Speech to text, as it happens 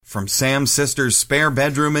From Sam's sister's spare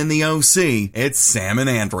bedroom in the OC, it's Sam and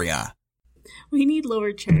Andrea. We need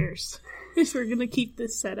lower chairs if we're going to keep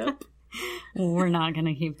this set up. We're not going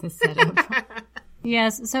to keep this set up.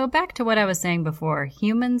 Yes, so back to what I was saying before.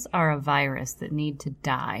 Humans are a virus that need to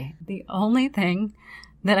die. The only thing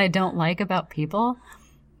that I don't like about people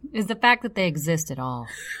is the fact that they exist at all.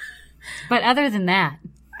 But other than that...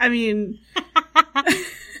 I mean,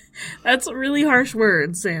 that's a really harsh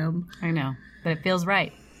word, Sam. I know, but it feels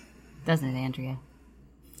right. Doesn't it, Andrea?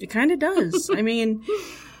 It kind of does. I mean,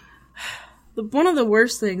 one of the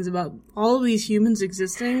worst things about all of these humans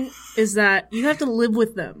existing is that you have to live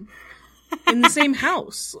with them in the same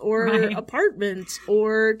house or apartment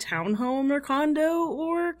or townhome or condo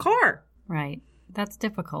or car. Right. That's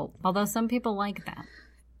difficult. Although some people like that.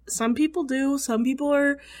 Some people do. Some people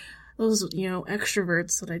are those,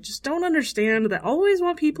 extroverts that I just don't understand, that always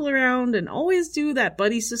want people around and always do that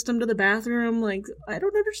buddy system to the bathroom. Like, I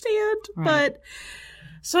don't understand. Right. But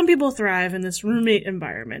some people thrive in this roommate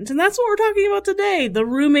environment. And that's what we're talking about today, the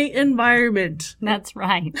roommate environment. That's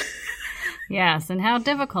right. Yes, and how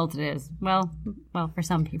difficult it is. Well, for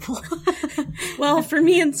some people. Well, for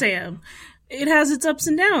me and Sam, it has its ups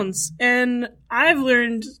and downs. And I've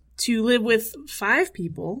learned to live with 5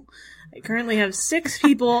 people. I currently have 6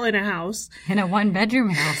 people in a house. In a 1-bedroom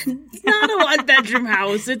house. It's not a 1-bedroom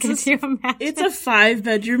house. It's you imagine? It's a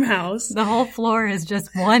 5-bedroom house. The whole floor is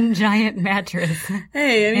just one giant mattress.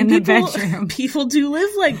 Hey, I mean, in the bedroom. People do live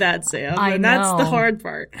like that, Sam. And that's the hard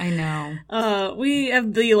part. I know. We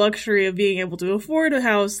have the luxury of being able to afford a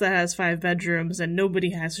house that has 5 bedrooms and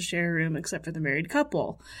nobody has to share a room except for the married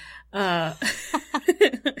couple.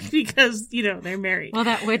 Because, they're married. Well,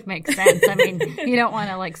 that would make sense. I mean, you don't want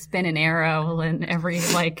to, spin an arrow and every,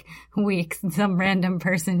 week some random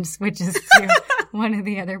person switches to one of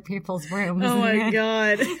the other people's rooms. Oh, my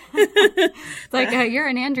God. It's like, you're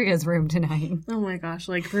in Andrea's room tonight. Oh, my gosh,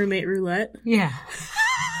 like roommate roulette? Yeah.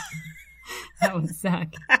 That would suck.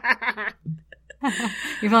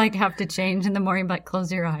 You have to change in the morning, but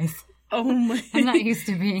close your eyes. Oh my! I'm not used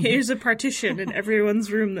to being. Here's a partition in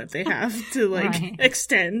everyone's room that they have to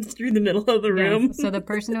extend through the middle of the room. Yes. So the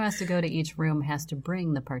person who has to go to each room has to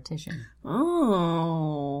bring the partition.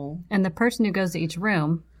 Oh. And the person who goes to each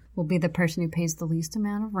room will be the person who pays the least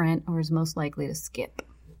amount of rent or is most likely to skip.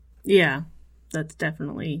 Yeah, that's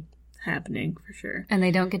definitely happening for sure. And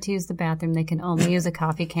they don't get to use the bathroom. They can only use a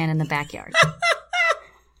coffee can in the backyard.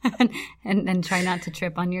 and try not to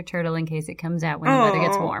trip on your turtle in case it comes out when the weather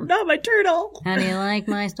gets warm. Not my turtle. How do you like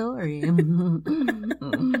my story?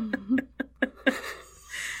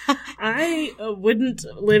 I wouldn't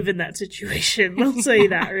live in that situation. I'll say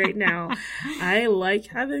that right now. I like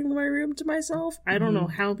having my room to myself. I don't know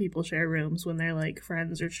how people share rooms when they're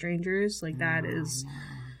friends or strangers. That is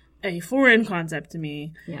a foreign concept to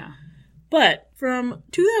me. Yeah. But from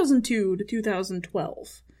 2002 to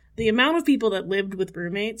 2012, the amount of people that lived with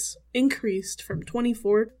roommates increased from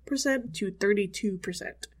 24% to 32%.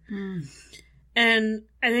 And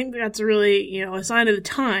I think that's really, a sign of the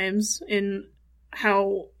times in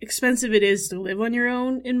how expensive it is to live on your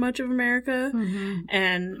own in much of America.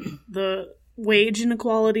 And the wage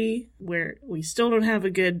inequality, where we still don't have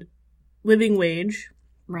a good living wage.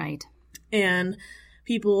 Right. And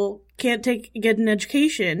people can't get an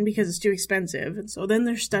education because it's too expensive. And so then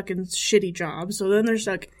they're stuck in shitty jobs. So then they're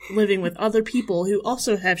stuck living with other people who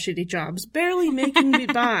also have shitty jobs, barely making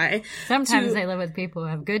it by. Sometimes they live with people who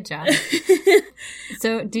have good jobs.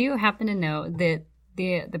 So do you happen to know that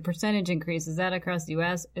the percentage increase, is that across the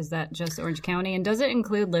U.S.? Is that just Orange County? And does it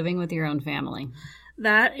include living with your own family?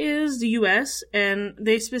 That is the U.S., and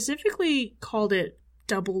they specifically called it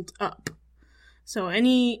doubled up. So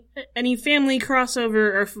any family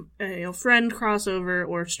crossover or friend crossover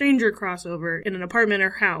or stranger crossover in an apartment or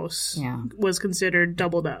house was considered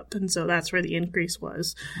doubled up, and so that's where the increase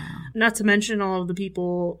was. Wow. Not to mention all of the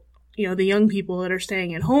people, the young people that are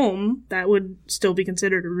staying at home, that would still be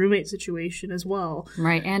considered a roommate situation as well.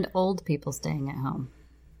 Right, and old people staying at home.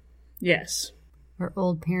 Yes. Or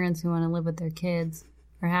old parents who want to live with their kids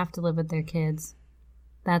or have to live with their kids.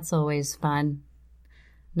 That's always fun.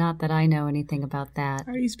 Not that I know anything about that.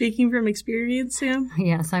 Are you speaking from experience, Sam?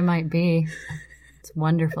 Yes, I might be. It's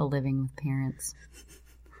wonderful living with parents.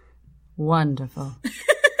 Wonderful.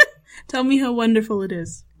 Tell me how wonderful it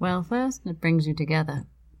is. Well, first it brings you together,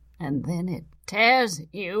 and then it tears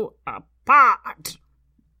you apart.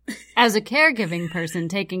 As a caregiving person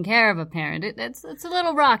taking care of a parent, it's a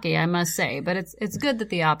little rocky, I must say, but it's good that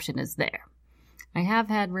the option is there. I have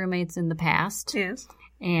had roommates in the past. Yes.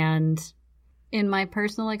 And in my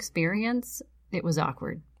personal experience, it was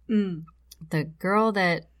awkward. The girl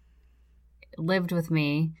that lived with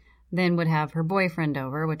me then would have her boyfriend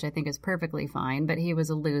over, which I think is perfectly fine, but he was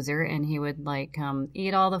a loser and he would like come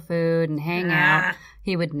eat all the food and hang out.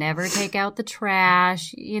 He would never take out the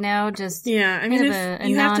trash, just I mean, kind of a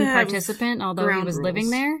non-participant, although he was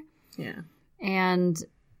living there. Yeah. And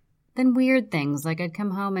then weird things, like I'd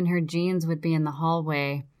come home and her jeans would be in the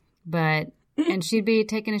hallway, and she'd be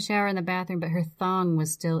taking a shower in the bathroom, but her thong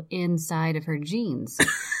was still inside of her jeans.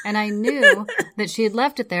 And I knew that she had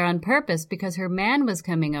left it there on purpose because her man was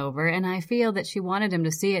coming over, and I feel that she wanted him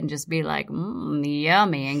to see it and just be like,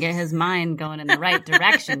 yummy, and get his mind going in the right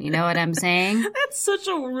direction. You know what I'm saying? That's such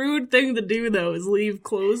a rude thing to do, though, is leave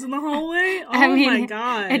clothes in the hallway. Oh, my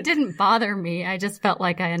God. It didn't bother me. I just felt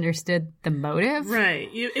like I understood the motive. Right.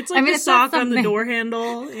 It's like the sock on the door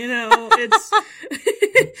handle, it's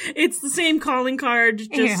it's the same calling card,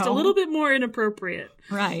 just a little bit more inappropriate.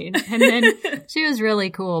 Right. And then she was really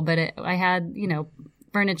cool, but I had,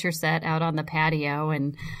 furniture set out on the patio,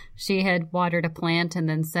 and she had watered a plant and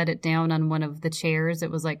then set it down on one of the chairs.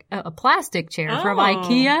 It was like a plastic chair from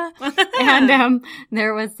IKEA. And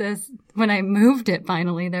there was this, when I moved it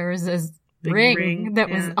finally, there was this ring that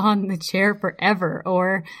was on the chair forever,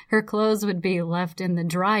 or her clothes would be left in the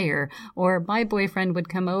dryer, or my boyfriend would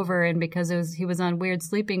come over and because he was on weird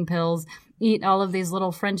sleeping pills, eat all of these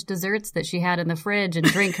little French desserts that she had in the fridge and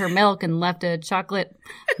drink her milk and left a chocolate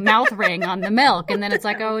mouth ring on the milk. And then it's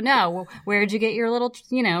like, oh no, where'd you get your little,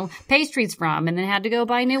 pastries from? And then had to go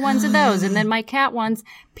buy new ones of those. And then my cat once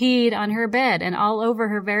peed on her bed and all over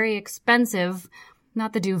her very expensive,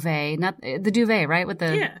 not the duvet, right? With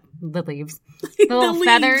the leaves, the little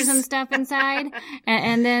feathers and stuff inside.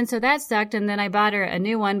 And then, so that sucked. And then I bought her a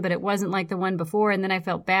new one, but it wasn't like the one before. And then I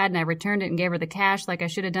felt bad and I returned it and gave her the cash like I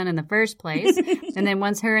should have done in the first place. And then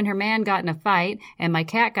once her and her man got in a fight and my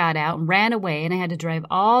cat got out and ran away, and I had to drive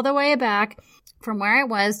all the way back from where I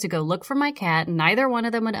was to go look for my cat. Neither one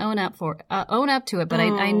of them would own up to it, but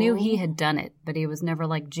I knew he had done it, but he was never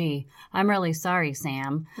like, gee, I'm really sorry,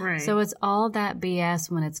 Sam. Right. So it's all that BS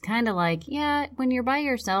when it's kind of like, when you're by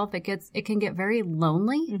yourself, it can get very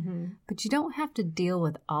lonely, but you don't have to deal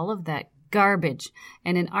with all of that garbage.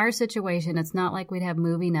 And in our situation, it's not like we'd have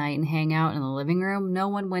movie night and hang out in the living room. No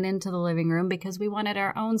one went into the living room because we wanted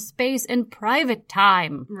our own space and private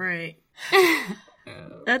time. Right.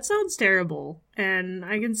 That sounds terrible. And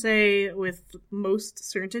I can say with most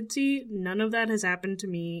certainty, none of that has happened to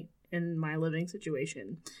me in my living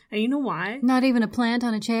situation. And you know why? Not even a plant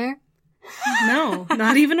on a chair? No,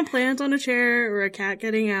 not even a plant on a chair, or a cat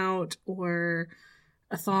getting out, or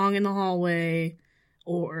a thong in the hallway,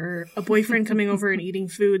 or a boyfriend coming over and eating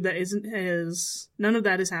food that isn't his. None of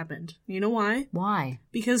that has happened. You know why? Why?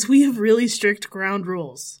 Because we have really strict ground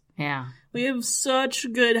rules. Yeah. We have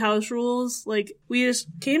such good house rules. Like, we just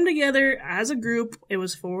came together as a group. It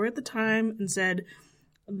was 4 at the time, and said,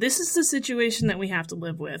 this is the situation that we have to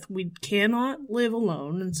live with. We cannot live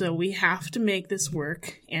alone, and so we have to make this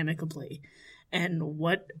work amicably. And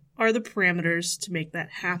what are the parameters to make that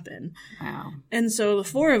happen? Wow. And so the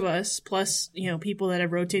 4 of us, plus, people that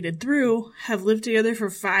have rotated through, have lived together for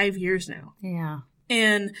 5 years now. Yeah.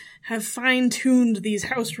 And have fine-tuned these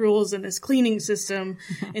house rules and this cleaning system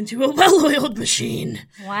into a well-oiled machine.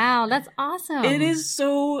 Wow, that's awesome. It is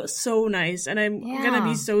so, so nice. And I'm going to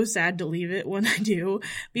be so sad to leave it when I do,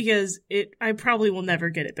 because I probably will never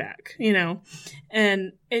get it back,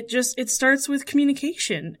 And it starts with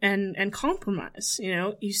communication and compromise,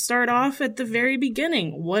 You start off at the very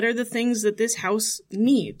beginning. What are the things that this house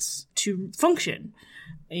needs to function?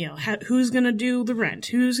 Who's going to do the rent?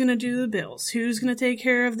 Who's going to do the bills? Who's going to take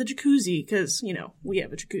care of the jacuzzi? Because, we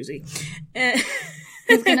have a jacuzzi.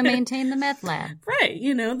 Who's going to maintain the meth lab? Right.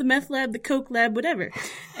 The meth lab, the coke lab, whatever.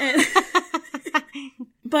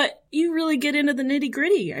 But you really get into the nitty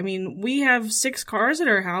gritty. I mean, we have 6 cars at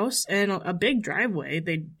our house and a big driveway.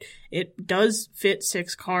 It does fit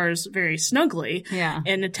 6 cars very snugly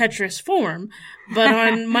in a Tetris form. But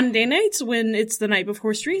on Monday nights, when it's the night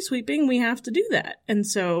before street sweeping, we have to do that. And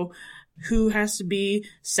so who has to be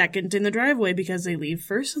second in the driveway because they leave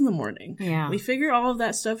first in the morning? Yeah. We figure all of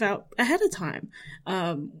that stuff out ahead of time.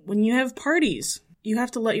 When you have parties, you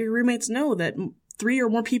have to let your roommates know that 3 or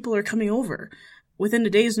more people are coming over within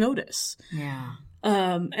a day's notice. Yeah.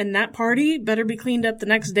 And that party better be cleaned up the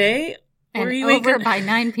next day. And or you over by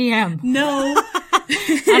 9 p.m. No.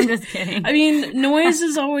 I'm just kidding. I mean, noise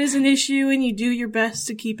is always an issue, and you do your best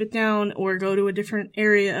to keep it down or go to a different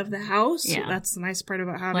area of the house. Yeah. That's the nice part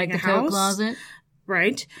about having like a house. Like the coat closet?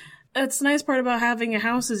 Right. That's the nice part about having a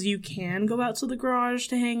house is you can go out to the garage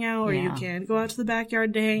to hang out, or you can go out to the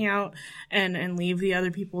backyard to hang out and leave the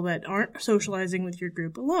other people that aren't socializing with your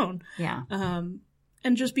group alone. Yeah.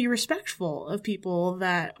 and just be respectful of people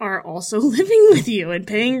that are also living with you and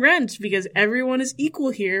paying rent, because everyone is equal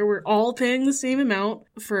here. We're all paying the same amount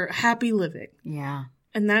for happy living. Yeah.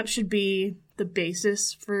 And that should be the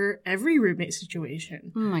basis for every roommate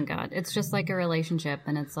situation. Oh my God. It's just like a relationship,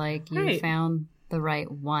 and it's like you Right. found the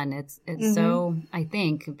right one. It's so, I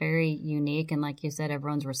think, very unique. And like you said,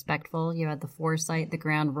 everyone's respectful. You had the foresight, the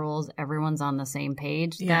ground rules. Everyone's on the same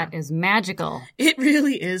page. Yeah. That is magical. It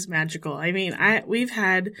really is magical. I mean, we've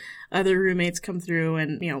had other roommates come through,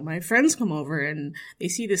 and, you know, my friends come over and they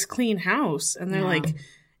see this clean house and they're Yeah. like,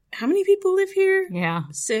 how many people live here? Yeah.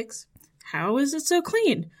 6. How is it so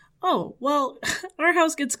clean? Oh, well, our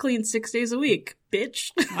house gets cleaned 6 days a week,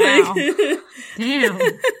 bitch. Wow. Damn.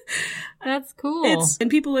 That's cool.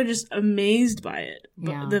 And people are just amazed by it.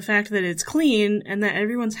 Yeah. The fact that it's clean and that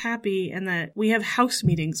everyone's happy and that we have house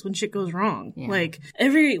meetings when shit goes wrong. Yeah. Like,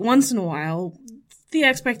 every once in a while, the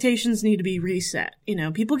expectations need to be reset. You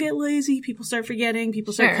know, people get lazy, people start forgetting,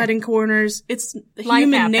 people start Sure. cutting corners. It's Life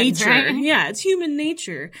human happens, nature. right? Yeah, it's human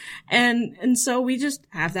nature. And so we just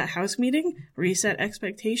have that house meeting, reset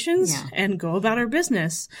expectations, Yeah. and go about our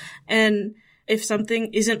business. And if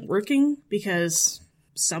something isn't working because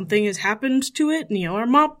something has happened to it, you know, our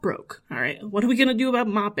mop broke. All right, what are we going to do about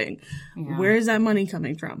mopping? Yeah. Where is that money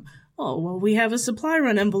coming from? Oh, well, we have a supply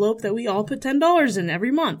run envelope that we all put $10 in every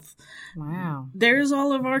month. Wow. There's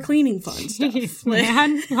all of our cleaning fun stuff. Jeez,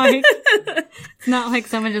 man. Like, it's not like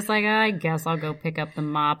someone just like, I guess I'll go pick up the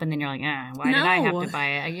mop, and then you're like, why did I have No. to buy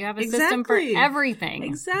it? You have a system for Exactly. everything.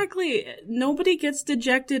 Exactly. Nobody gets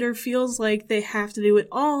dejected or feels like they have to do it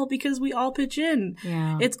all because we all pitch in.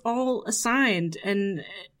 Yeah. It's all assigned, and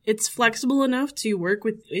it's flexible enough to work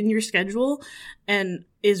within your schedule and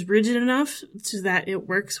is rigid enough so that it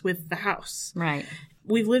works with the house. Right.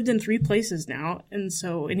 We've lived in 3 places now, and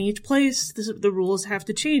so in each place, the rules have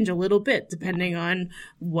to change a little bit depending on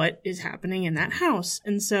what is happening in that house.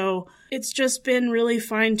 And so it's just been really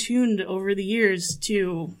fine-tuned over the years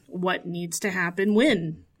to what needs to happen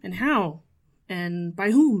when and how and by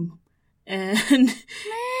whom. And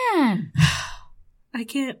Man. I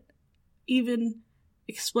can't even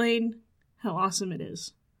explain how awesome it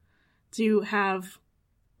is to have,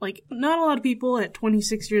 like, not a lot of people at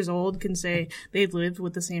 26 years old can say they've lived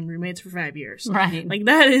with the same roommates for 5 years. Right. Like,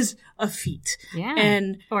 that is a feat. Yeah.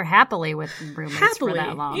 And or happily with roommates happily, for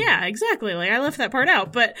that long. yeah, exactly. Like, I left that part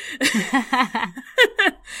out, but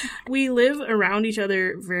we live around each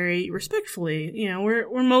other very respectfully. You know,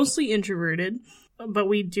 we're mostly introverted, but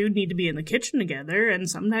we do need to be in the kitchen together, and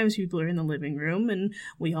sometimes people are in the living room, and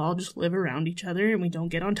we all just live around each other, and we don't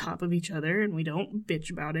get on top of each other, and we don't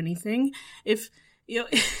bitch about anything. If you know,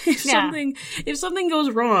 if something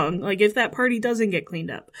goes wrong, like if that party doesn't get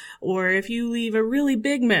cleaned up, or if you leave a really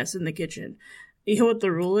big mess in the kitchen, you know what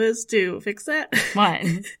the rule is to fix that? What?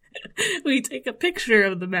 We take a picture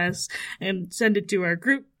of the mess and send it to our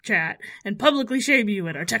group chat and publicly shame you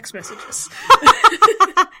in our text messages.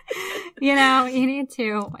 You know, you need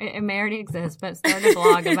to, it may already exist, but start a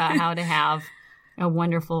blog about how to have a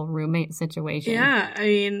wonderful roommate situation. Yeah, I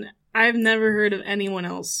mean, I've never heard of anyone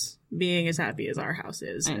else being as happy as our house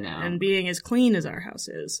is. I know. And being as clean as our house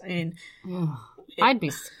is. I mean, Ugh. I'd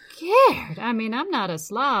be scared. I mean, I'm not a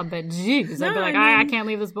slob, but jeez, I'd be No, like, I I mean- can't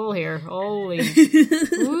leave this bowl here. Holy.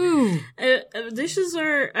 Ooh. dishes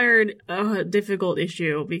are a difficult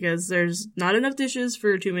issue because there's not enough dishes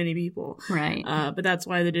for too many people. Right. But that's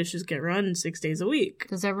why the dishes get run 6 days a week.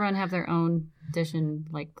 Does everyone have their own dish and,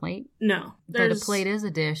 like, plate? No. But a plate is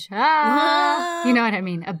a dish. Ah! You know what I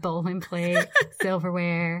mean? A bowl and plate,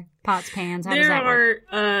 silverware, pots, pans. How does There that work?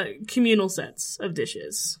 are communal sets of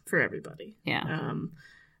dishes for everybody. Yeah.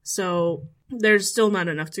 So there's still not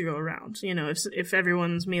enough to go around. You know, if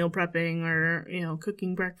everyone's meal prepping or, you know,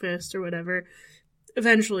 cooking breakfast or whatever,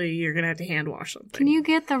 eventually you're going to have to hand wash something. Can you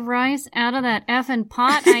get the rice out of that effing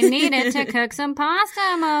pot? I need it to cook some pasta,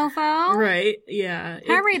 mofo. Right, yeah.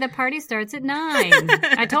 Hurry, the party starts at 9.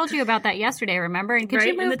 I told you about that yesterday, remember? And could Right,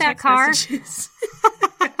 you in move the that text car? messages.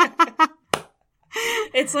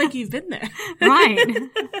 It's like you've been there. Right.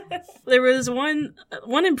 There was one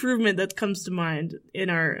improvement that comes to mind in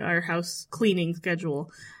our house cleaning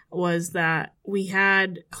schedule was that we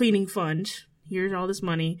had cleaning fund. Here's all this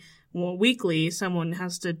money. Well, weekly, someone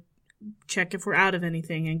has to check if we're out of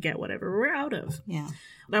anything and get whatever we're out of. Yeah.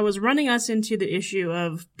 That was running us into the issue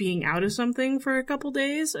of being out of something for a couple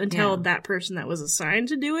days until Yeah. that person that was assigned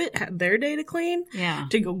to do it had their day to clean Yeah.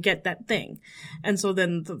 to go get that thing. And so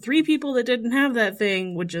then the 3 people that didn't have that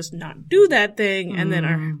thing would just not do that thing, and then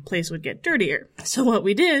our place would get dirtier. So what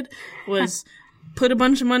we did was put a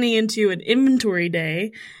bunch of money into an inventory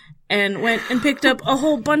day and went and picked up a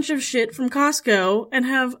whole bunch of shit from Costco and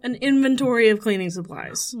have an inventory of cleaning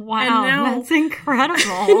supplies. Wow, and now, that's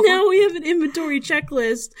incredible. now we have an inventory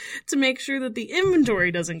checklist to make sure that the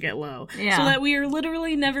inventory doesn't get low. Yeah. So that we are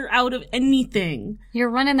literally never out of anything. You're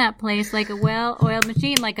running that place like a well-oiled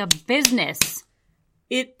machine, like a business.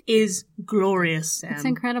 It is glorious, Sam. It's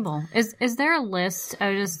incredible. Is there a list?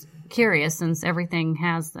 I was just curious, since everything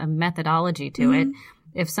has a methodology to it.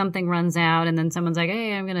 If something runs out and then someone's like,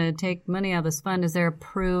 hey, I'm going to take money out of this fund, is there a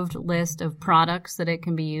approved list of products that it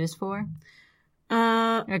can be used for?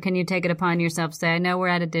 Or can you take it upon yourself, say, I know we're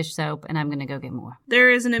out of dish soap and I'm going to go get more? There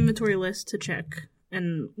is an inventory list to check,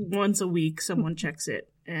 and once a week someone checks it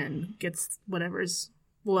and gets whatever's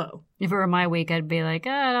low. If it were my week, I'd be like, oh,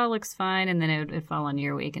 it all looks fine, and then it would fall on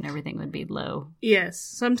your week and everything would be low. Yes,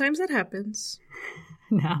 sometimes that happens.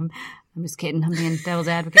 No, I'm just kidding. I'm being devil's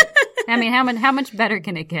advocate. I mean, how much better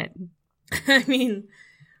can it get? I mean,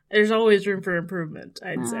 there's always room for improvement,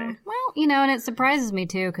 I'd say. Well, and it surprises me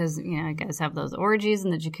too, because, you guys have those orgies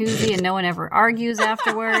in the jacuzzi and no one ever argues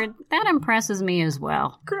afterward. That impresses me as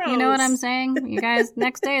well. Gross. You know what I'm saying? You guys,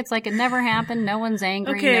 next day, it's like it never happened. No one's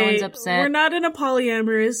angry. Okay, no one's upset. we're not in a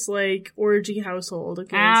polyamorous, orgy household,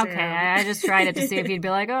 okay, Okay, Sam? I just tried it to see if you'd be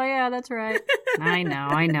like, oh yeah, that's right. I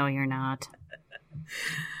know you're not.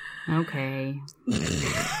 Okay.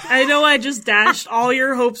 I know I just dashed all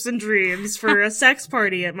your hopes and dreams for a sex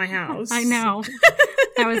party at my house. I know.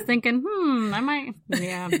 I was thinking, I might,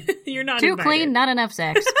 yeah. You're not Too invited. clean, not enough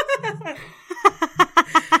sex.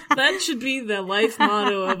 That should be the life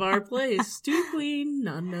motto of our place. Too clean,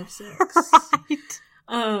 not enough sex.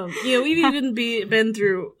 Right. We've even been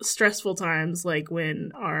through stressful times, like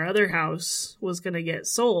when our other house was going to get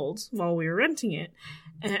sold while we were renting it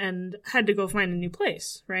and had to go find a new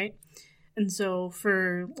place, right? And so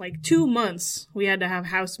for 2 months, we had to have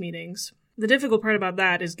house meetings. The difficult part about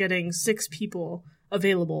that is getting 6 people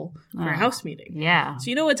available for a house meeting. Yeah. So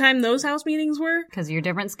you know what time those house meetings were? Because your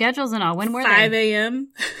different schedules and all. When were 5 they? a.m.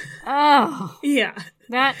 Oh. Yeah.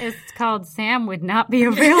 That is called Sam would not be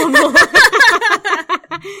available.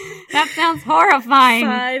 That sounds horrifying.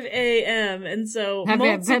 5 a.m. And so I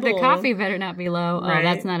bet the coffee better not be low. Right. Oh,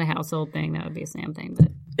 that's not a household thing. That would be a Sam thing,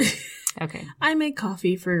 but okay. I make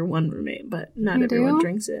coffee for one roommate, but not You everyone do?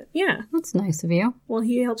 drinks it. Yeah. That's nice of you. Well,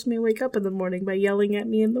 he helps me wake up in the morning by yelling at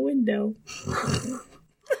me in the window.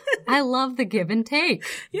 I love the give and take.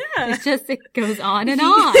 Yeah. It's just, it goes on and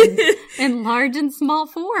on in large and small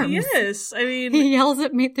forms. Yes. I mean, He yells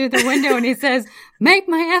at me through the window and he says, make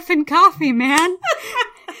my effing coffee, man.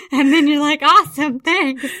 And then you're like, awesome,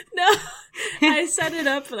 thanks. no. I set it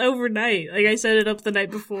up overnight. I set it up the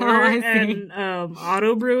night before I see. and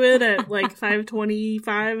auto brew it at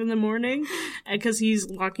 5:25 in the morning because he's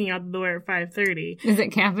walking out the door at 5:30. Is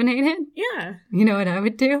it caffeinated? Yeah. You know what I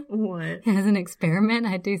would do? What? As an experiment,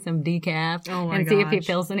 I'd do some decaf Oh my and see if he gosh.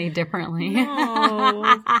 feels any differently.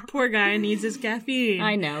 Oh, poor guy needs his caffeine.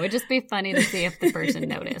 I know. It'd just be funny to see if the person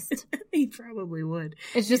noticed. He probably would.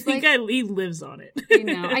 It's just I like, think he lives on it.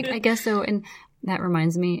 I guess so. And that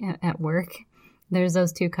reminds me, at work, there's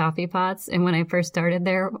those 2 coffee pots. And when I first started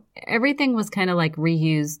there, everything was kind of like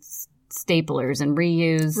reused staplers and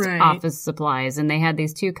reused Right. office supplies. And they had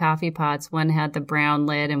these 2 coffee pots. One had the brown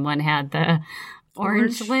lid and one had the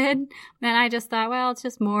orange lid. And I just thought, well, it's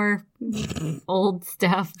just more old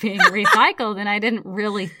stuff being recycled. And I didn't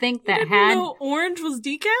really think that Didn't had... know orange was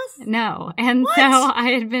decaf? No. And so I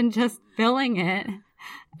had been just filling it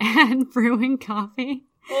and brewing coffee.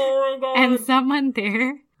 Oh my god. And someone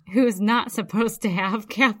there who's not supposed to have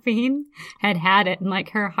caffeine had it, and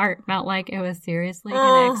her heart felt like it was seriously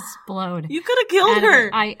going to explode. You could have killed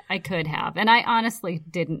her. I could have, and I honestly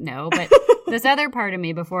didn't know. But this other part of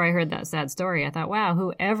me, before I heard that sad story, I thought, wow,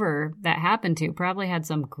 whoever that happened to probably had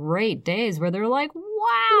some great days where they're like, wow,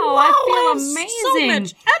 I feel amazing. So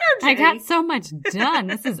much energy. I got so much done.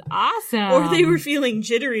 This is awesome. Or they were feeling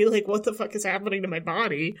jittery, what the fuck is happening to my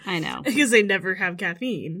body? I know. Because they never have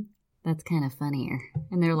caffeine. That's kind of funnier.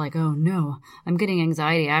 And they're like, oh no, I'm getting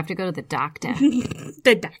anxiety. I have to go to the doctor.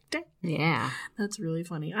 The doctor? Yeah. That's really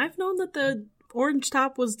funny. I've known that the orange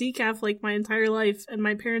top was decaf my entire life, and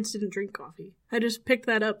my parents didn't drink coffee. I just picked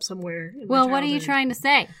that up somewhere. In my Well, what are you childhood. trying to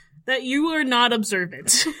say? That you are not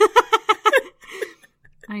observant.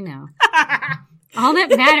 I know. All that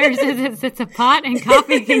matters is it's a pot and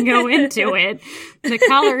coffee can go into it. The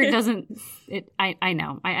color doesn't. I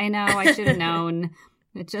know. I know. I should have known.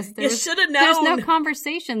 It just You should have There's known. no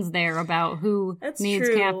conversations there about who That's needs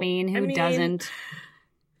true. caffeine, who I mean, doesn't.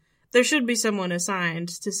 There should be someone assigned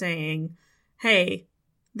to saying, hey,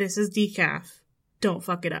 this is decaf. Don't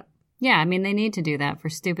fuck it up. Yeah, I mean they need to do that for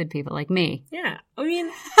stupid people like me. Yeah. I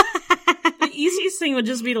mean, easiest thing would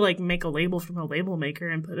just be to like make a label from a label maker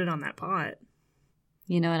and put it on that pot.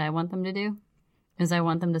 You know what I want them to do? Is I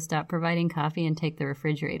want them to stop providing coffee and take the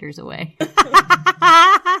refrigerators away.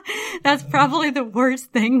 That's probably the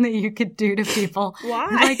worst thing that you could do to people. Why?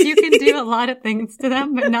 Like, you can do a lot of things to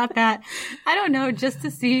them, but not that. I don't know, just to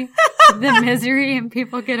see the misery and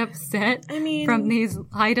people get upset from these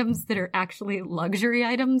items that are actually luxury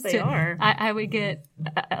items. They are. I would get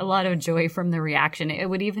a lot of joy from the reaction. It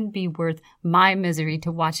would even be worth my misery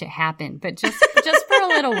to watch it happen, but just for a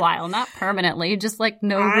little while, not permanently, just like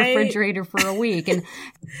no refrigerator for a week. And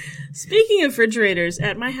speaking of refrigerators,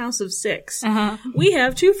 at my house of 6, we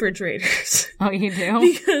have 2 refrigerators. Oh, you do?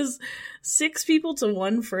 Because 6 people to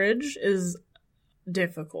 1 fridge is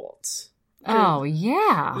difficult. Oh,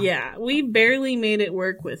 yeah. Yeah, we barely made it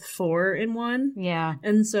work with 4 in one. Yeah.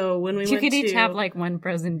 And so when we you could each have like 1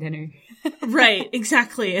 frozen dinner. Right,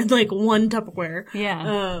 exactly. And like 1 Tupperware.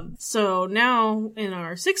 Yeah. So now in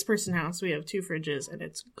our 6-person house, we have 2 fridges and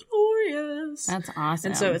it's glorious. That's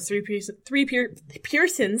awesome. And so it's 3 Pearsons.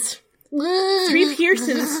 3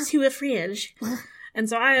 Pearsons to a fridge. And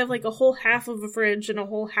so I have like a whole half of a fridge and a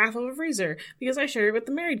whole half of a freezer because I share it with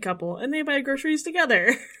the married couple and they buy groceries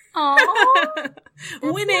together. Oh,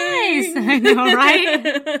 winning! Nice. I know, right?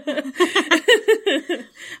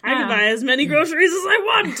 I can buy as many groceries as I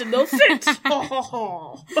want and they'll fit.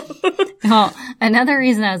 Well, another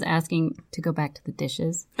reason I was asking to go back to the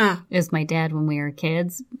dishes is my dad, when we were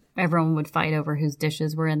kids, everyone would fight over whose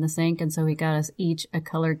dishes were in the sink, and so he got us each a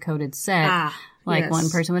color-coded set. Like yes. One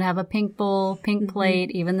person would have a pink bowl, pink plate,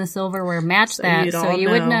 even the silverware matched So that, you'd so all you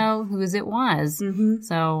know. would know whose it was. Mm-hmm.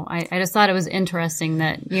 So I just thought it was interesting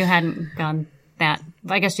that you hadn't gone that.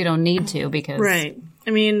 I guess you don't need to because... Right. I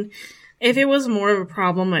mean, if it was more of a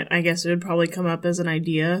problem, I guess it would probably come up as an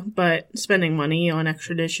idea, but spending money on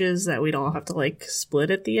extra dishes that we'd all have to like split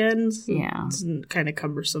at the end, yeah, it's kind of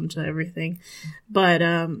cumbersome to everything. But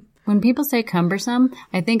when people say cumbersome,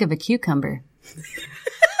 I think of a cucumber.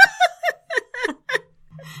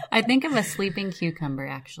 I think of a sleeping cucumber,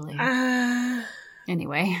 actually.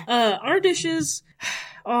 Anyway. Our dishes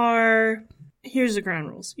are... Here's the ground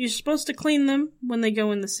rules. You're supposed to clean them when they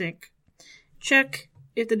go in the sink. Check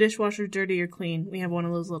if the dishwasher's dirty or clean. We have one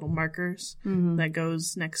of those little markers that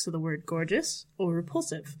goes next to the word gorgeous or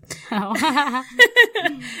repulsive. Oh.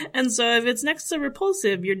 And so if it's next to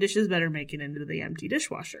repulsive, your dishes better make it into the empty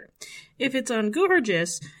dishwasher. If it's on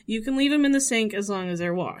gorgeous, you can leave them in the sink as long as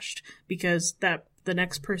they're washed, because the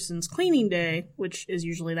next person's cleaning day, which is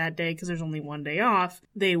usually that day because there's only one day off,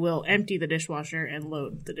 they will empty the dishwasher and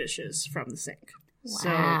load the dishes from the sink.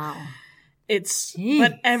 Wow. So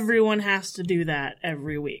but everyone has to do that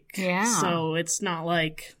every week. Yeah. So it's not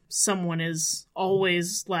like someone is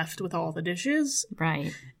always left with all the dishes.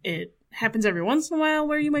 Right. It happens every once in a while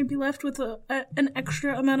where you might be left with an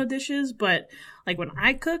extra amount of dishes, but like when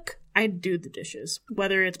I cook, I do the dishes,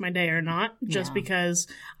 whether it's my day or not, just because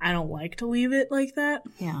I don't like to leave it like that.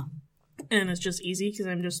 Yeah. And it's just easy because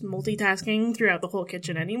I'm just multitasking throughout the whole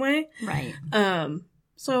kitchen anyway. Right.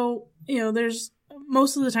 So, there's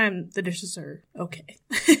most of the time the dishes are okay.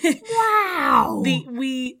 Wow.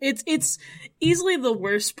 It's easily the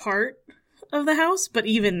worst part of the house, but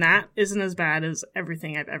even that isn't as bad as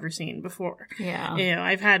everything I've ever seen before. Yeah.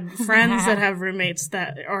 I've had friends that have roommates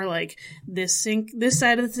that are like, this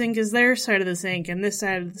side of the sink is their side of the sink, and this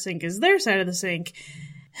side of the sink is their side of the sink,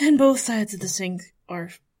 and both sides of the sink are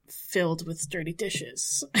filled with dirty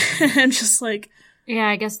dishes. I'm just like... Yeah,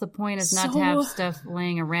 I guess the point is not to have stuff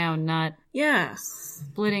laying around, not... Yeah.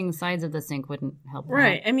 Splitting sides of the sink wouldn't help.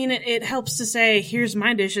 Right. That. I mean, it helps to say, here's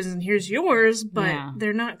my dishes and here's yours, but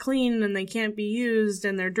they're not clean and they can't be used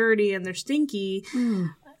and they're dirty and they're stinky.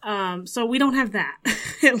 So we don't have that,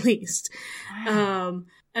 at least. Wow.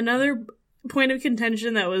 Another point of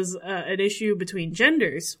contention that was an issue between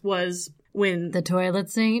genders was when... The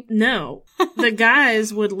toilet seat? No. The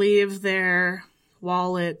guys would leave their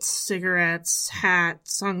wallets, cigarettes,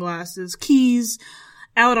 hats, sunglasses, keys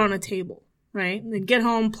out on a table, right? They'd get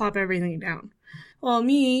home, plop everything down. Well,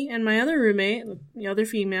 me and my other roommate, the other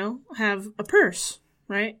female, have a purse,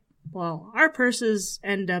 right? Well, our purses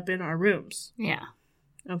end up in our rooms. Yeah.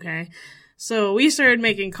 Okay. So we started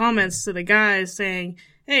making comments to the guys saying,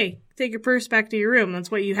 hey, take your purse back to your room.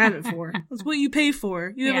 That's what you have it for. That's what you pay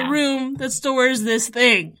for. You have a room that stores this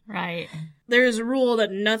thing. Right. There is a rule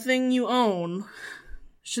that nothing you own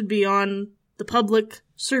should be on the public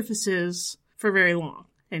surfaces for very long.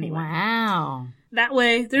 Anyway. Wow. That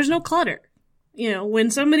way, there's no clutter.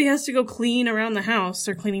 When somebody has to go clean around the house,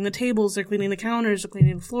 they're cleaning the tables, they're cleaning the counters, they're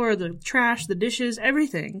cleaning the floor, the trash, the dishes,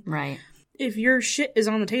 everything. Right. If your shit is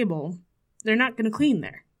on the table, they're not going to clean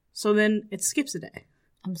there. So then it skips a day.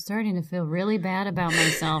 I'm starting to feel really bad about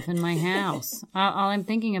myself in my house. All I'm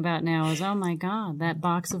thinking about now is, oh my God, that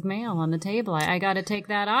box of mail on the table. I got to take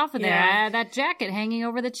that off of there. Yeah. That jacket hanging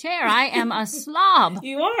over the chair. I am a slob.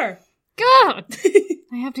 You are. God.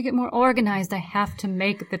 I have to get more organized. I have to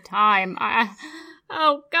make the time.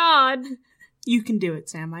 Oh God. You can do it,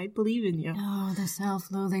 Sam. I believe in you. Oh, the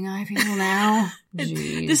self-loathing I feel now.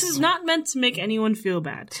 Jeez. This is not meant to make anyone feel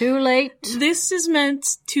bad. Too late. This is meant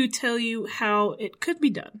to tell you how it could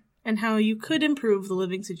be done and how you could improve the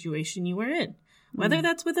living situation you are in. Whether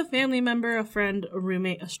that's with a family member, a friend, a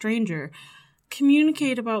roommate, a stranger,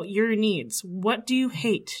 communicate about your needs. What do you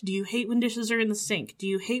hate? Do you hate when dishes are in the sink? Do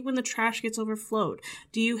you hate when the trash gets overflowed?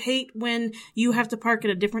 Do you hate when you have to park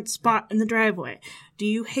at a different spot in the driveway? Do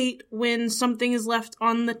you hate when something is left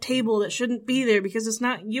on the table that shouldn't be there because it's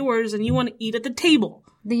not yours and you want to eat at the table?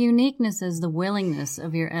 The uniqueness is the willingness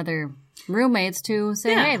of your other roommates to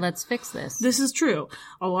say, Yeah. hey, let's fix this. This is true.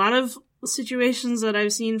 A lot of situations that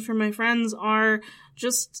I've seen from my friends are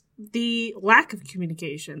just the lack of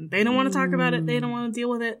communication. They don't want to talk about it. They don't want to deal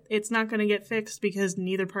with it. It's not going to get fixed because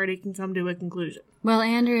neither party can come to a conclusion. Well,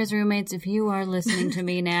 Andrea's roommates, if you are listening to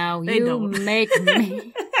me now, They you don't. make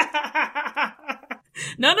me...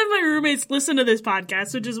 None of my roommates listen to this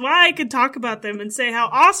podcast, which is why I could talk about them and say how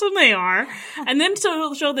awesome they are, and then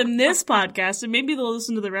show them this podcast, and maybe they'll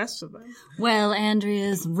listen to the rest of them. Well,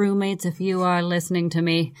 Andrea's roommates, if you are listening to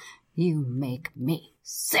me, you make me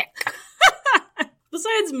sick.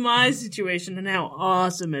 Besides my situation and how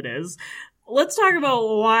awesome it is, let's talk about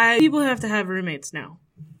why people have to have roommates now.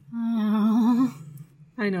 Oh.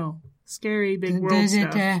 I know. Scary big world Does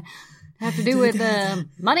it stuff. have to do with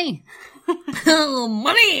money? Oh,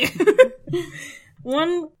 money!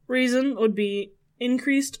 One reason would be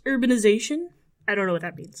increased urbanization. I don't know what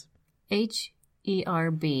that means.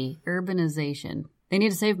 HERB, urbanization. They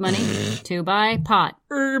need to save money to buy pot.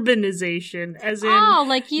 Urbanization, as in Oh,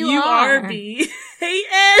 like you are. URB. Hey,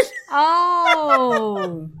 Ed!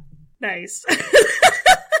 Oh. Nice.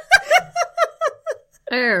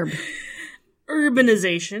 Herb.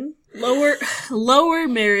 Urbanization, lower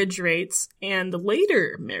marriage rates, and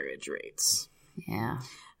later marriage rates. Yeah.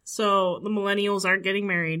 So the millennials aren't getting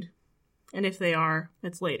married, and if they are,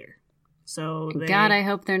 it's later. So they... God, I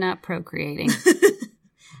hope they're not procreating.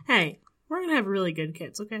 Hey, we're gonna have really good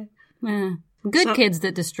kids, okay? Good So- kids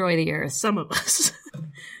that destroy the earth. Some of us.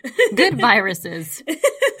 Good viruses.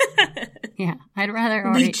 Yeah, I'd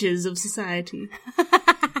rather Leeches of society.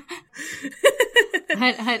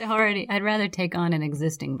 I'd rather take on an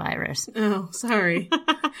existing virus. Oh, sorry.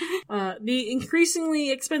 The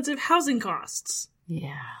increasingly expensive housing costs.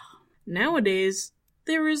 Yeah. Nowadays,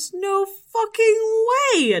 there is no fucking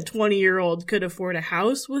way a 20-year-old could afford a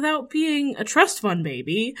house without being a trust fund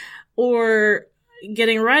baby or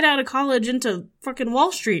getting right out of college into fucking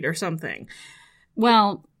Wall Street or something.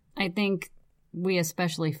 Well, I think we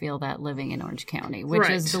especially feel that living in Orange County, which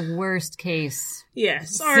Right. is the worst case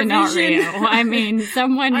Yes, our scenario. vision, I mean,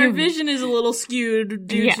 someone our who... vision is a little skewed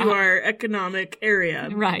due Yeah. to our economic area.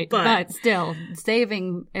 Right, but still,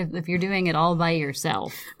 saving, if you're doing it all by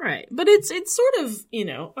yourself. Right. But it's sort of,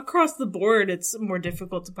 across the board, it's more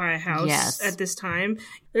difficult to buy a house Yes. at this time.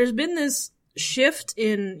 There's been this shift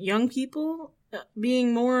in young people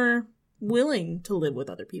being more willing to live with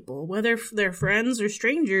other people, whether they're friends or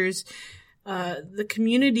strangers. The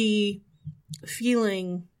community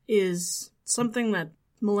feeling is something that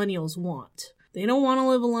millennials want. They don't want to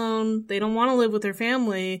live alone. They don't want to live with their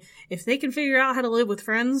family. If they can figure out how to live with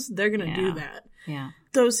friends, they're going to do that. Yeah.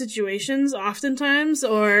 Those situations oftentimes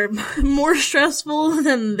are more stressful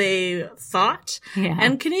than they thought Yeah.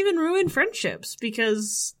 and can even ruin friendships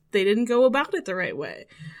because they didn't go about it the right way.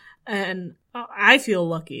 And I feel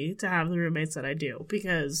lucky to have the roommates that I do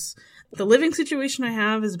because the living situation I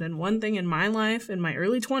have has been one thing in my life in my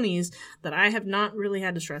early 20s that I have not really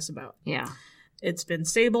had to stress about. Yeah. It's been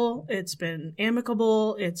stable, it's been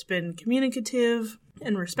amicable, it's been communicative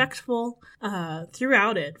and respectful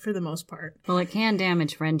throughout it for the most part. Well, it can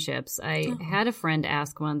damage friendships. I had a friend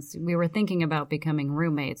ask once, we were thinking about becoming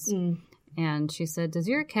roommates, and she said, does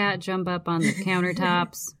your cat jump up on the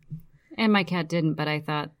countertops? And my cat didn't, but I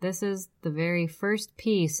thought, this is the very first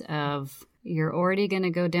piece of you're already going to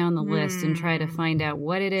go down the list and try to find out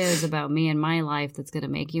what it is about me and my life that's going to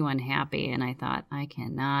make you unhappy. And I thought, I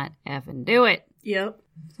cannot effing do it. Yep.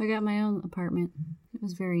 So I got my own apartment. It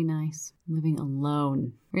was very nice. Living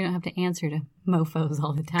alone. We don't have to answer to mofos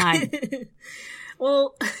all the time.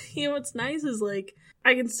 Well, what's nice is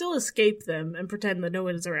I can still escape them and pretend that no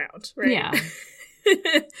one is around, right? Yeah.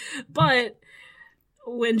 But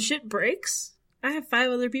when shit breaks, I have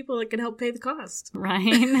 5 other people that can help pay the cost.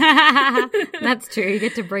 Right. That's true. You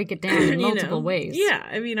get to break it down in multiple ways. Yeah.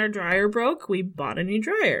 I mean, our dryer broke. We bought a new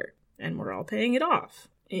dryer. And we're all paying it off.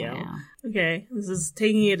 You know. Okay, this is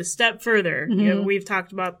taking it a step further. Mm-hmm. You know, we've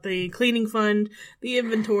talked about the cleaning fund, the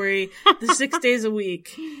inventory, the 6 days a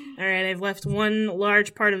week. All right, I've left one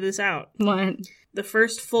large part of this out. What? The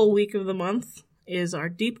first full week of the month is our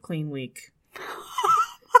deep clean week.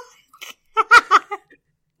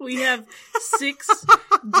 We have 6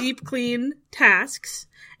 deep clean tasks.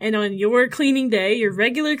 And on your cleaning day, your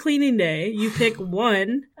regular cleaning day, you pick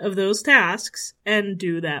one of those tasks and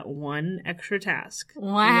do that one extra task.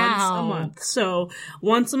 Wow. Once a month. So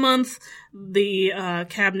once a month, the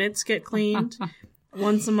cabinets get cleaned.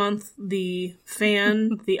 Once a month, the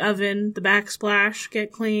fan, the oven, the backsplash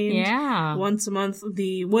get cleaned. Yeah. Once a month,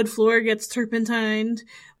 the wood floor gets turpentined.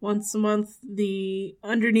 Once a month, the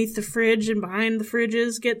underneath the fridge and behind the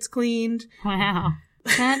fridges gets cleaned. Wow.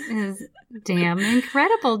 That is damn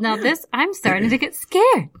incredible. Now I'm starting to get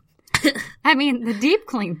scared. I mean, the deep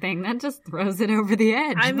clean thing, that just throws it over the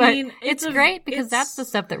edge. I but mean, it's great because that's the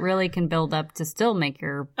stuff that really can build up to still make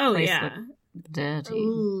your place look dirty.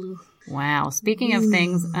 Ooh. Wow. Speaking of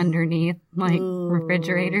things underneath, like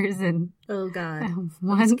refrigerators and... Oh, God.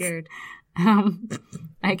 Once, I'm scared.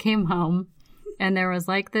 I came home and there was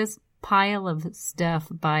like this pile of stuff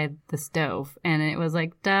by the stove, and it was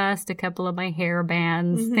like dust, a couple of my hair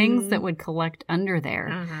bands, things that would collect under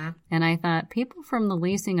there. And I thought, people from the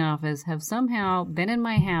leasing office have somehow been in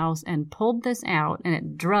my house and pulled this out, and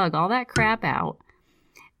it drug all that crap out.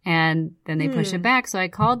 And then they push it back. So I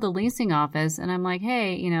called the leasing office and I'm like,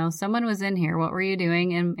 hey, you know, someone was in here. What were you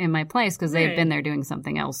doing in my place? Because they had been there doing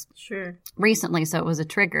something else recently. So it was a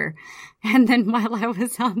trigger. And then while I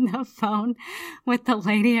was on the phone with the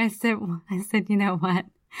lady, I said, you know what?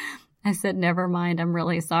 I said, never mind. I'm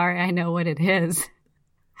really sorry. I know what it is.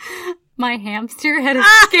 My hamster had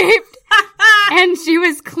escaped and she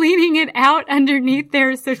was cleaning it out underneath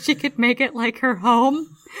there so she could make it like her home.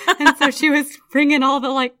 And so she was bringing all the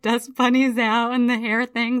like dust bunnies out and the hair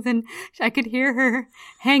things, and I could hear her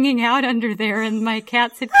hanging out under there, and my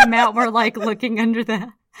cats had come out, were like looking under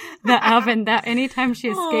the oven. That anytime she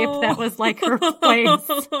escaped, that was like her place.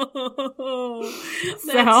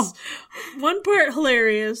 That's 1 part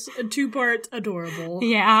hilarious and 2 parts adorable.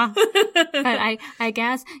 Yeah. But I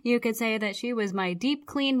guess you could say that she was my deep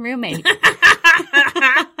clean roommate.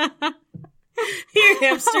 Here,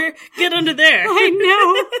 hamster, get under there. I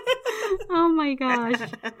know. Oh my gosh.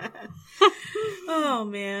 Oh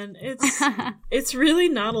man, it's really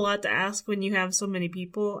not a lot to ask when you have so many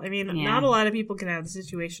people. I mean, not a lot of people can have the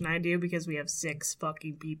situation I do because we have 6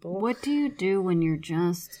 fucking people. What do you do when you're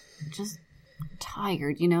just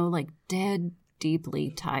tired, you know, like dead,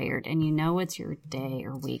 deeply tired, and you know it's your day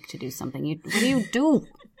or week to do something? What do you do?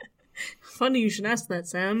 Funny you should ask that,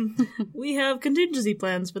 Sam. We have contingency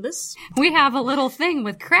plans for this. We have a little thing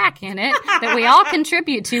with crack in it that we all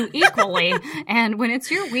contribute to equally. And when it's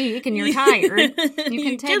your week and you're tired, you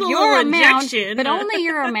can take your amount, but only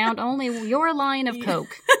your amount, only your line of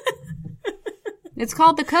Coke. It's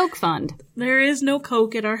called the Coke Fund. There is no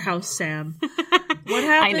Coke at our house, Sam. What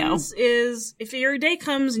happens is if your day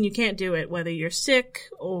comes and you can't do it, whether you're sick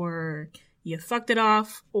or you fucked it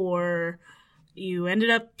off or you ended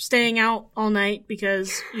up staying out all night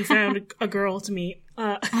because you found a girl to meet.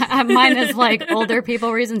 Mine is like older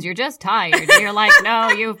people reasons. You're just tired. You're like,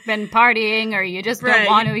 no, you've been partying or you just don't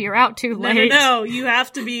want to. You're out too late. No, you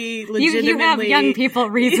have to be legitimately... You have young people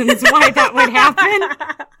reasons why that would happen.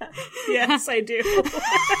 Yes, I do.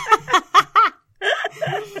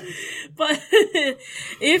 But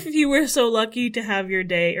if you were so lucky to have your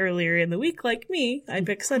day earlier in the week like me, I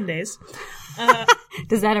pick Sundays.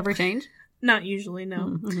 Does that ever change? Not usually,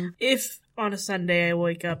 no. Mm-hmm. If on a Sunday I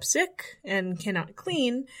wake up sick and cannot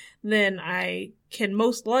clean, then I can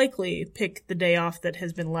most likely pick the day off that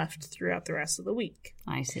has been left throughout the rest of the week.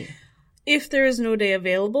 I see. If there is no day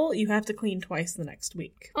available, you have to clean twice the next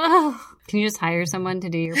week. Oh, can you just hire someone to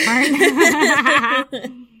do your part?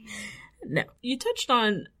 No. You touched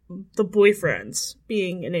on the boyfriends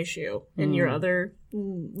being an issue in your other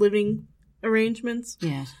living arrangements.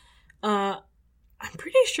 Yes. I'm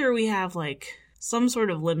pretty sure we have, like, some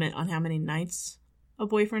sort of limit on how many nights a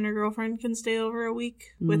boyfriend or girlfriend can stay over a week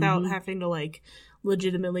without having to, like,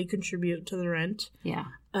 legitimately contribute to the rent. Yeah.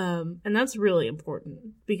 And that's really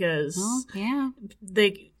important because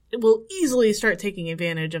they will easily start taking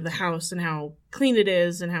advantage of the house and how clean it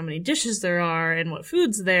is and how many dishes there are and what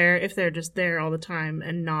food's there if they're just there all the time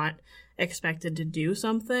and not expected to do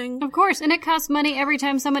something. Of course, and it costs money every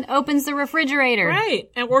time someone opens the refrigerator. Right,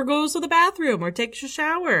 or goes to the bathroom, or takes a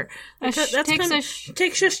shower. And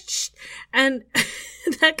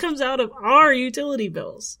that comes out of our utility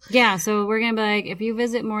bills. Yeah, so we're going to be like, if you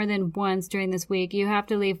visit more than once during this week, you have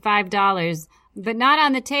to leave $5, but not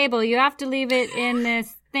on the table. You have to leave it in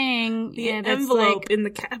this thing. The envelope in the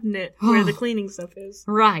cabinet where the cleaning stuff is.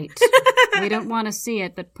 Right. We don't want to see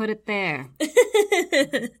it, but put it there.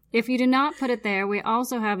 If you do not put it there, we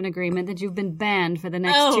also have an agreement that you've been banned for the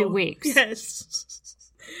next 2 weeks. Yes.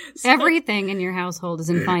 Everything in your household is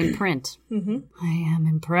in fine print. Mm-hmm. I am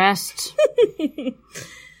impressed.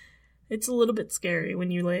 It's a little bit scary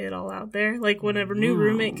when you lay it all out there. Like, whenever a new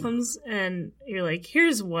roommate comes and you're like,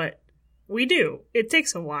 here's what we do. It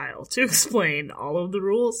takes a while to explain all of the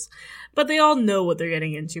rules, but they all know what they're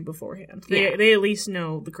getting into beforehand. They at least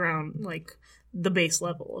know the ground, like, the base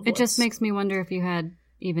level of it just makes me wonder if you had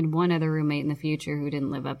even one other roommate in the future who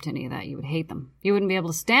didn't live up to any of that, you would hate them. You wouldn't be able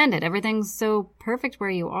to stand it. Everything's so perfect where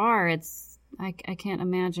you are. I can't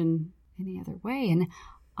imagine any other way. And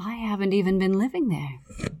I haven't even been living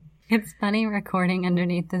there. It's funny recording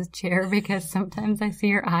underneath this chair because sometimes I see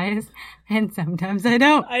your eyes and sometimes I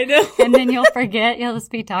don't. I know. And then you'll forget. You'll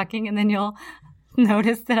just be talking and then you'll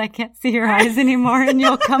notice that I can't see your eyes anymore and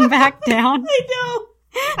you'll come back down. I know.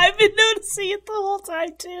 I've been noticing it the whole time,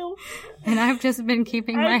 too. And I've just been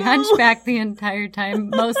keeping my hunchback the entire time,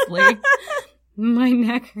 mostly. My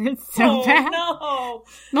neck hurts so bad. No.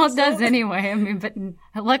 Well, it does anyway. I mean, but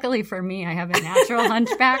luckily for me, I have a natural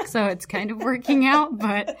hunchback, so it's kind of working out.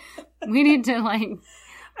 But we need to, like...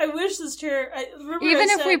 I wish this chair...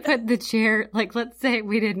 if we put the chair... Like, let's say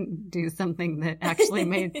we didn't do something that actually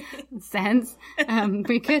made sense.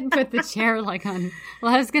 We could put the chair, like, on...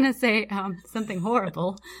 Well, I was going to say something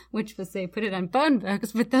horrible, which was say put it on phone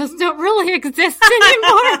books, but those don't really exist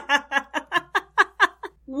anymore.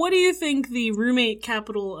 What do you think the roommate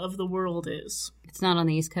capital of the world is? It's not on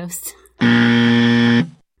the East Coast.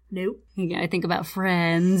 Nope. Yeah, I think about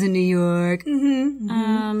Friends in New York.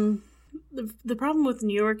 Mm-hmm. The problem with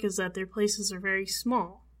New York is that their places are very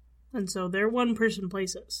small. And so they're one-person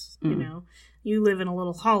places, you know. You live in a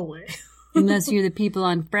little hallway. Unless you're the people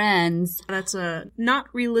on Friends. That's a not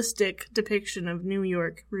realistic depiction of New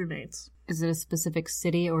York roommates. Is it a specific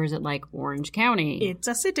city or is it like Orange County? It's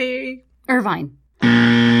a city. Irvine.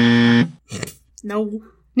 No.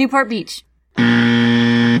 Newport Beach.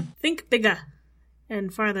 Think bigger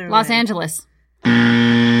and farther Los away. Angeles.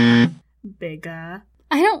 Bigger.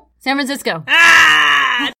 I don't. San Francisco.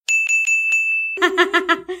 Ah!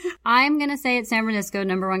 I'm going to say it's San Francisco,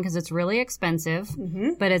 number one, because it's really expensive,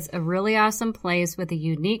 but it's a really awesome place with a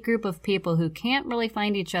unique group of people who can't really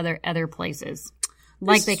find each other other places.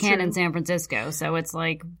 Like they can in San Francisco. So it's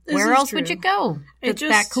like, where else would you go? It's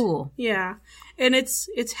that cool. Yeah. And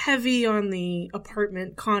it's heavy on the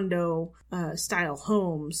apartment condo style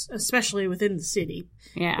homes, especially within the city.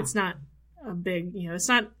 Yeah. It's not a big, it's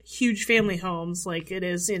not huge family homes like it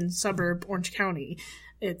is in suburb Orange County.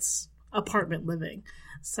 It's apartment living.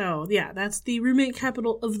 So, yeah, that's the roommate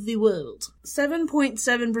capital of the world.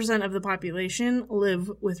 7.7% of the population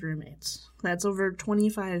live with roommates. That's over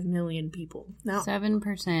 25 million people. Now, 7%.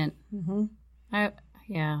 Mm-hmm. I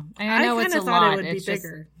know it's a lot. I thought it would be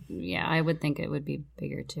bigger. Yeah, I would think it would be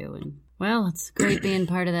bigger too. And well, it's great being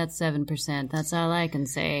part of that 7%. That's all I can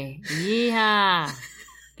say. Yeehaw!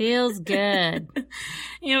 Feels good.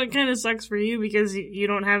 It kind of sucks for you because you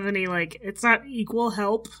don't have any, it's not equal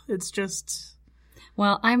help. It's just...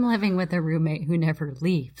 Well, I'm living with a roommate who never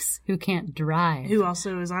leaves, who can't drive. Who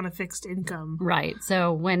also is on a fixed income. Right.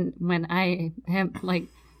 So when I am,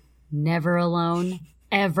 never alone,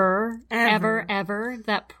 ever,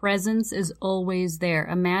 that presence is always there.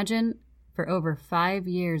 Imagine for over 5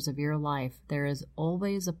 years of your life, there is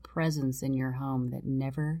always a presence in your home that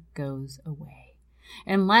never goes away.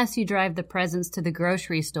 Unless you drive the presents to the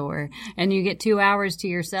grocery store and you get 2 hours to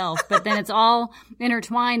yourself, but then it's all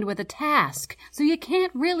intertwined with a task. So you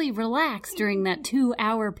can't really relax during that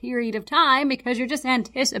 2-hour period of time because you're just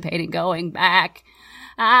anticipating going back.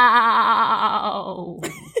 Ow.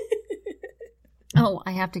 Oh,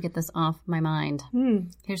 I have to get this off my mind.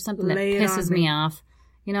 Here's something that pisses me off.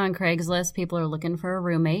 On Craigslist, people are looking for a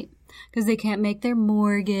roommate because they can't make their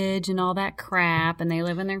mortgage and all that crap, and they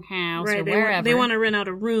live in their house or wherever. They want to rent out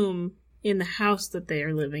a room in the house that they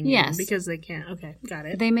are living in because they can't. Okay, got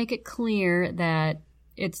it. They make it clear that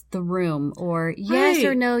it's the room or yes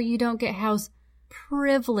or no, you don't get house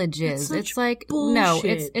privileges. It's like,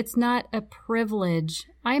 bullshit. No, it's not a privilege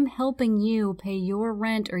I'm helping you pay your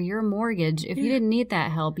rent or your mortgage. If you didn't need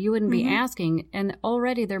that help, you wouldn't be asking. And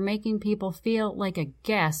already they're making people feel like a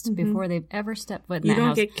guest before they've ever stepped foot in that house. You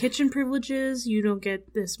don't get kitchen privileges. You don't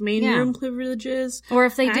get this main room privileges. Or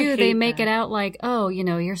if they do, they make it out like, oh, you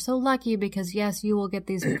know, you're so lucky because, yes, you will get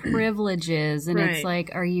these privileges. And it's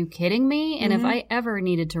like, are you kidding me? And if I ever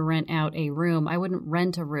needed to rent out a room, I wouldn't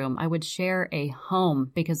rent a room. I would share a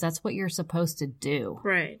home because that's what you're supposed to do.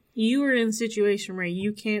 Right. You are in a situation where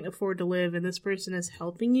you can't afford to live and this person is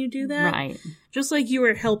helping you do that. Right. Just like you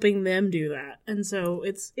are helping them do that. And so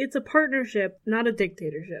it's a partnership, not a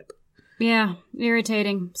dictatorship. Yeah.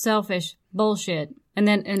 Irritating. Selfish. Bullshit. And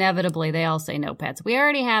then inevitably they all say no pets. We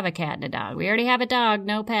already have a cat and a dog. We already have a dog.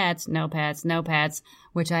 No pets. No pets. No pets.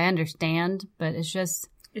 Which I understand, but it's just...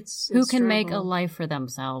 Who can make a life for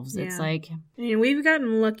themselves? Yeah. It's like... I mean, we've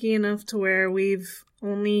gotten lucky enough to where we've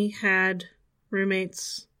only had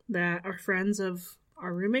roommates that are friends of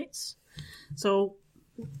our roommates. So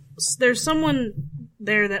there's someone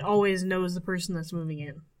there that always knows the person that's moving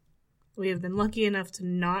in. We have been lucky enough to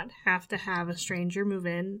not have to have a stranger move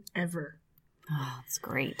in ever. Oh, that's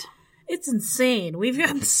great. It's insane. We've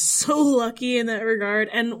gotten so lucky in that regard.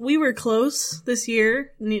 And we were close this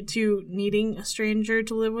year to needing a stranger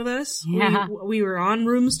to live with us. Yeah. We were on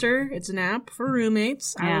Roomster. It's an app for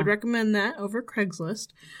roommates. Yeah. I would recommend that over Craigslist.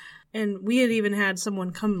 And we had even had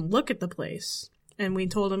someone come look at the place. And we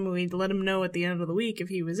told him we'd let him know at the end of the week if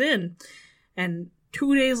he was in. And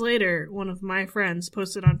 2 days later, one of my friends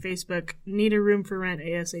posted on Facebook, need a room for rent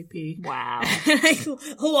ASAP. Wow. And I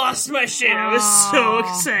lost my shit. I was so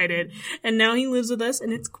excited. And now he lives with us,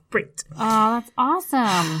 and it's great. Oh, that's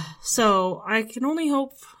awesome. So I can only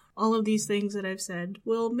hope all of these things that I've said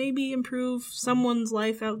will maybe improve someone's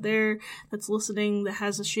life out there that's listening that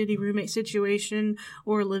has a shitty roommate situation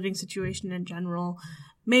or a living situation in general.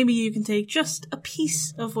 Maybe you can take just a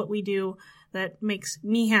piece of what we do that makes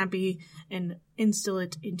me happy and instill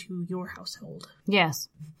it into your household. Yes.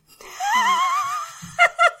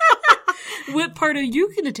 What part are you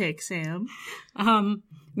going to take, Sam?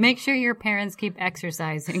 Make sure your parents keep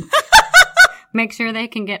exercising. Make sure they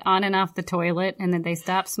can get on and off the toilet and that they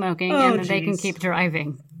stop smoking and that they can keep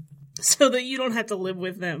driving. So that you don't have to live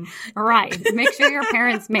with them. Right. Make sure your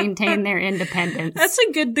parents maintain their independence. That's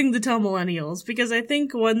a good thing to tell millennials, because I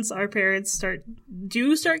think once our parents start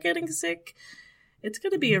getting sick, it's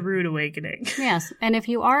going to be a rude awakening. Yes. And if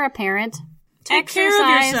you are a parent, take care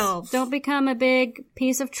of yourself. Don't become a big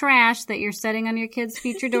piece of trash that you're setting on your kid's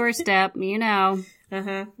future doorstep. You know.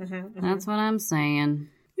 That's what I'm saying.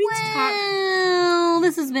 Well,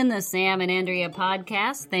 this has been the Sam and Andrea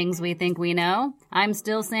podcast, Things We Think We Know. I'm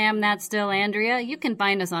still Sam, that's still Andrea. You can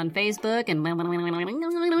find us on Facebook and...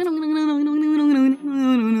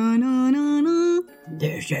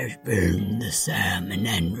 This has been the Sam and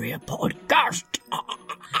Andrea podcast.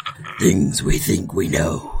 Things We Think We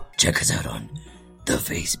Know. Check us out on the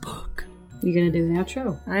Facebook. You gonna do an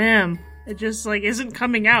outro? I am. It just, isn't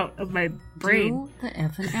coming out of my brain. Do the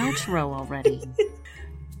effing outro already.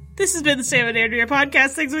 This has been the Sam and Andrea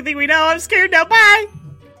podcast, Things We Think We Know. I'm scared now. Bye!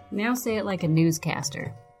 Now say it like a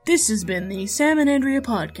newscaster. This has been the Sam and Andrea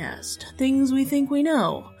podcast, Things We Think We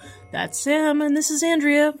Know. That's Sam, and this is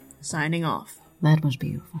Andrea, signing off. That was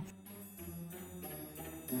beautiful.